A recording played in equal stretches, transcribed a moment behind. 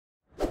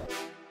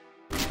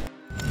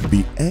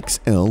The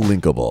XL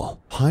Linkable,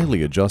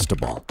 highly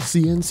adjustable,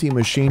 CNC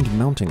machined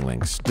mounting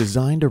links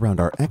designed around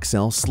our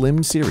XL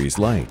Slim Series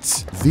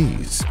lights.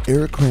 These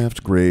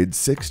aircraft-grade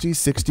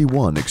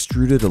 6061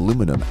 extruded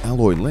aluminum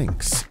alloy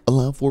links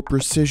allow for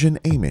precision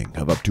aiming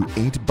of up to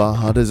 8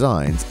 Baja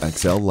Designs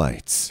XL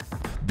lights.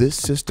 This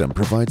system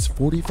provides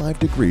 45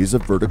 degrees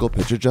of vertical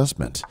pitch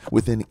adjustment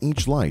within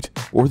each light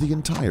or the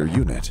entire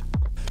unit.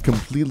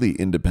 Completely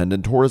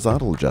independent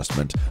horizontal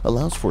adjustment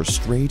allows for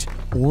straight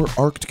or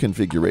arced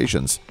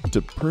configurations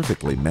to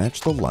perfectly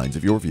match the lines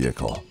of your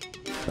vehicle.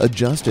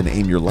 Adjust and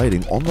aim your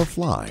lighting on the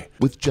fly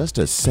with just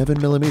a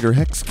 7mm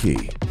hex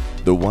key.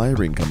 The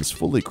wiring comes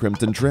fully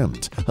crimped and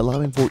trimmed,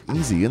 allowing for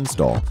easy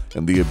install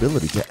and the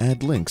ability to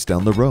add links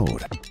down the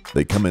road.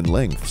 They come in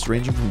lengths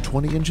ranging from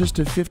 20 inches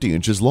to 50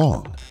 inches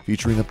long,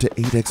 featuring up to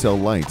 8 XL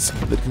lights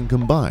that can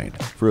combine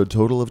for a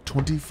total of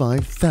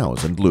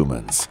 25,000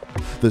 lumens.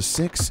 The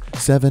 6,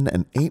 7,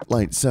 and 8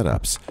 light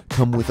setups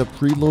come with a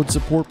preload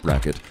support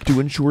bracket to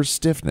ensure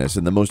stiffness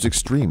in the most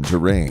extreme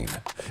terrain.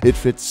 It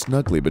fits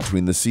snugly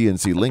between the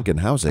CNC link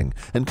and housing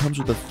and comes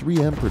with a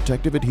 3M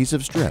protective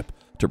adhesive strip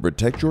to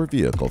protect your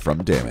vehicle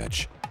from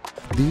damage.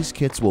 These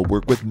kits will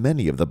work with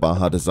many of the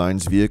Baja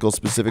Designs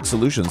vehicle-specific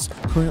solutions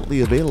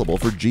currently available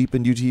for Jeep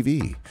and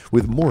UTV,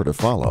 with more to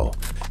follow.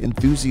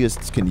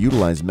 Enthusiasts can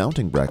utilize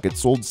mounting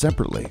brackets sold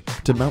separately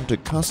to mount to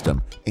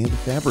custom and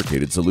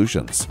fabricated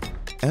solutions.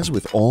 As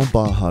with all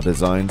Baja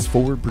Designs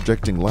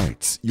forward-projecting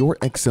lights, your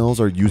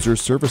XLs are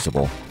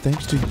user-serviceable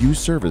thanks to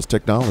U-Service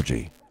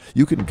technology.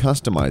 You can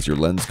customize your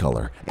lens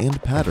color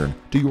and pattern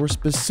to your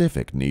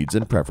specific needs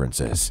and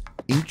preferences.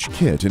 Each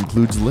kit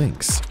includes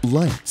links,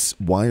 lights,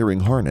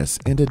 wiring harness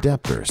and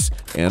adapters,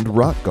 and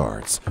rock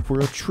guards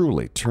for a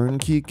truly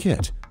turnkey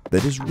kit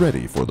that is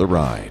ready for the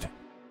ride.